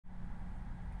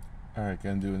Alright,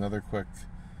 gonna do another quick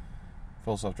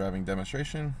full self-driving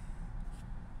demonstration.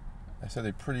 I said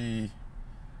a pretty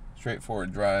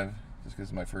straightforward drive just because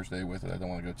it's my first day with it. I don't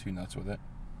want to go too nuts with it.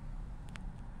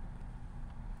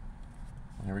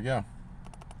 Here we go.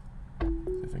 See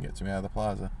if it gets me out of the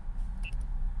plaza.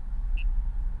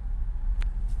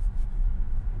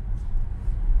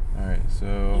 Alright,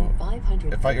 so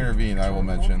if I intervene, I will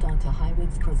mention.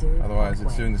 Otherwise,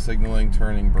 it's doing the signaling,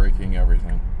 turning, braking,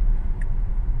 everything.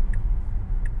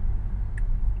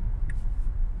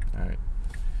 Alright.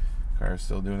 Car is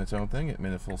still doing its own thing. It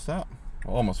made a full stop.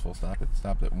 Well, almost full stop. It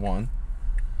stopped at 1.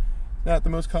 Not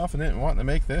the most confident in wanting to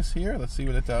make this here. Let's see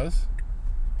what it does.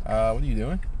 What are you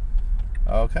doing?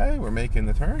 Okay, we're making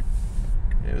the turn.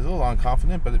 It was a little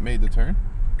unconfident, but it made the turn.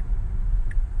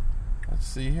 Let's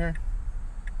see here.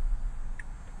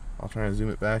 I'll try to zoom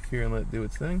it back here and let it do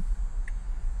its thing.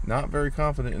 Not very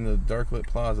confident in the dark lit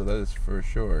plaza, that is for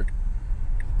sure.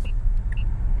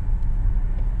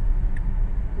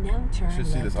 Now turn You should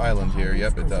see this left island onto here.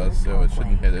 Yep, it does, Preserve so it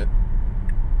shouldn't Parkway. hit it.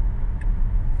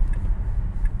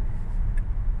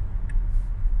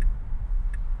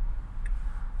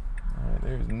 Alright,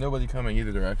 there's nobody coming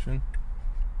either direction.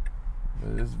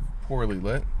 But it is poorly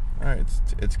lit. Alright,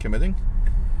 it's committing.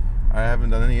 I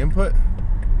haven't done any input.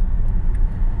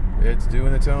 It's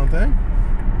doing its own thing.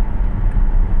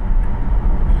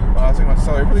 Well, I think I'll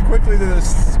accelerate pretty quickly to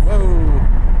this. Whoa.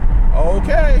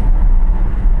 Okay.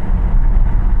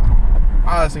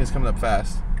 Ah, this thing is coming up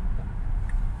fast.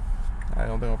 I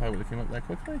don't know if I would have come up that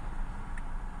quickly.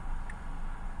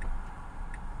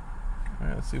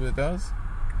 Alright, let's see what it does.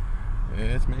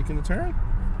 It's making the turn.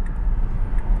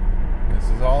 This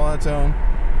is all on its own.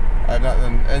 I have not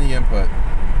done any input.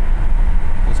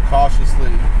 Just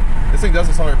cautiously. This thing does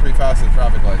accelerate pretty fast at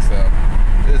traffic lights, though.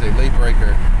 It is a late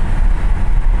breaker.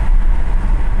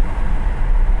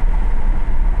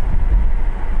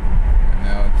 And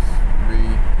now it's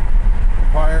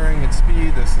requiring its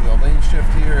speed. This is a lane shift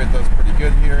here. It does pretty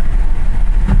good here.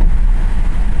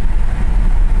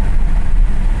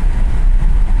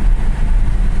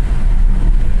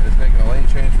 It's making a lane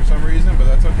change for some reason, but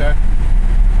that's okay.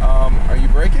 Are you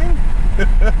braking?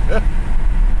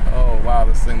 Oh wow,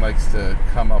 this thing likes to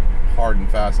come up hard and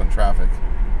fast on traffic.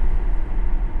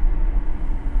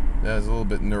 Yeah, it's a little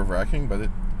bit nerve-wracking, but it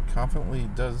confidently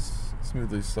does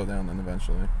smoothly slow down then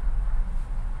eventually.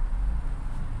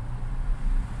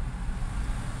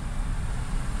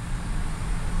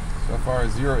 So far,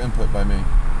 0 input by me.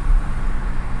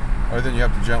 Other than you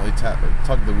have to gently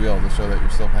tug the wheel to show that you're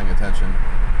still paying attention.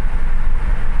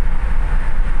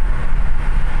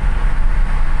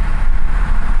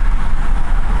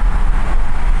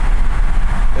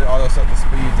 It auto set the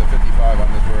speed to 55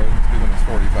 on this road. The speed limit's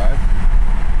 45.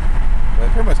 But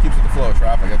it pretty much keeps with the flow of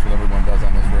traffic. That's what everyone does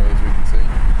on this road, as we can see.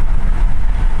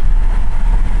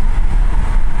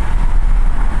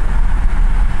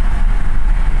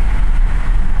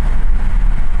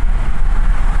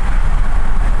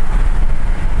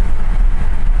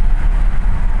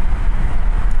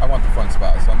 I want the front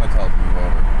spot, so I'm going to tell it to move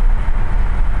over.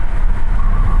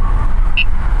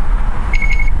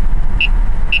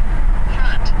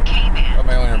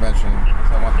 My only intervention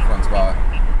is I want the front spot.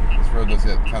 This road does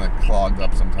get kind of clogged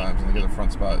up sometimes, and to get a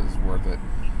front spot is worth it.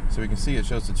 So we can see it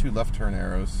shows the 2 left turn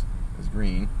arrows is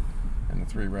green, and the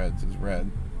 3 reds is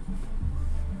red.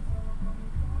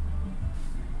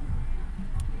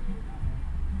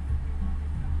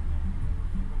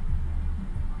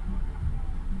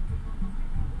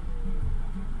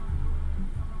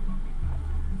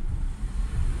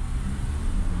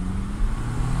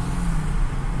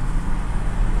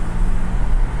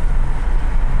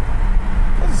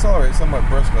 Accelerate somewhat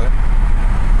briskly. I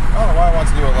don't know why it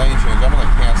wants to do a lane change. I'm going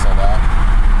to cancel that.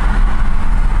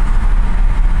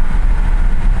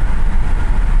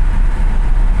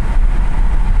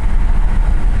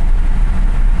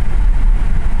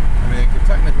 I mean, it could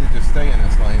technically just stay in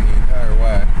this lane the entire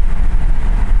way.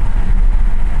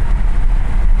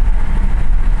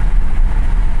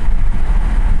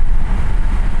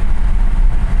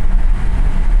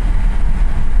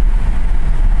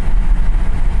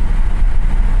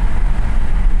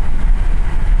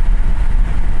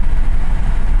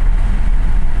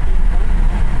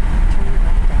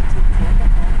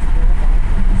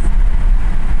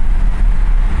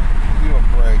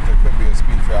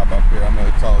 Up here, I'm going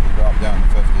to tell it to drop down to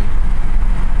 50.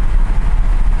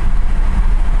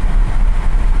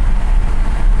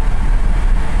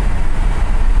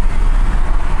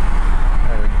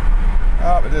 There we go.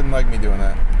 Oh, it didn't like me doing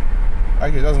that.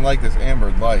 Actually, it doesn't like this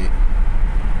amber light.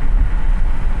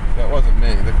 That wasn't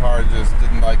me. The car just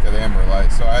didn't like that amber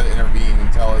light, so I had to intervene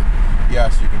and tell it,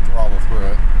 yes, you can throttle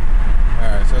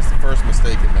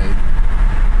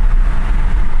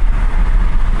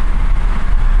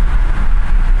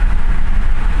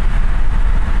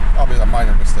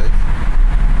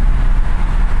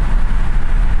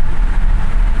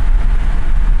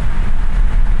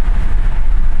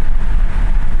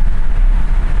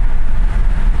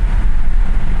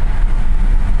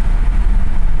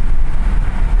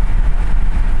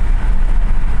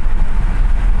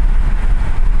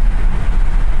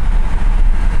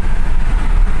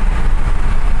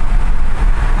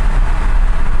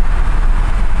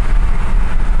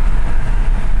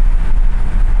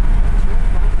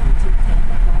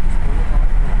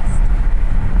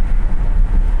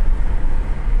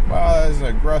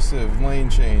aggressive lane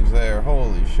change there.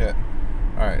 Holy shit.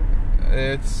 Alright,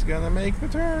 it's gonna make the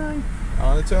turn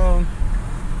on its own.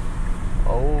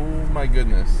 Oh my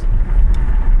goodness.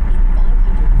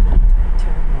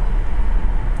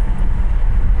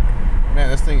 Man,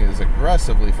 this thing is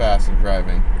aggressively fast in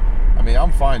driving. I mean,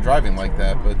 I'm fine driving like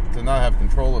that, but to not have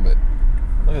control of it.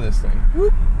 Look at this thing.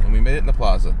 Whoop. And we made it in the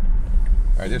plaza.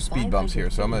 Alright, there's speed bumps here,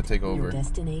 so I'm going to take over. I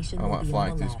don't want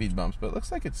flying through speed bumps, but it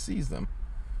looks like it sees them.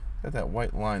 Got that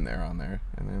white line there on there,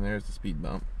 and then there's the speed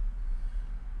bump.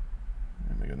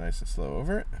 I'm going to go nice and slow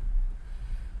over it.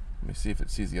 Let me see if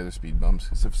it sees the other speed bumps,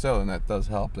 because if so, then that does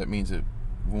help. That means it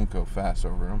won't go fast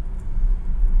over them.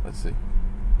 Let's see.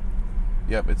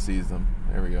 Yep, it sees them.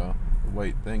 There we go. The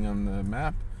white thing on the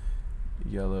map.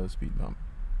 Yellow speed bump.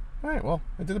 Alright, well,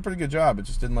 it did a pretty good job. It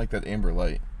just didn't like that amber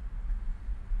light.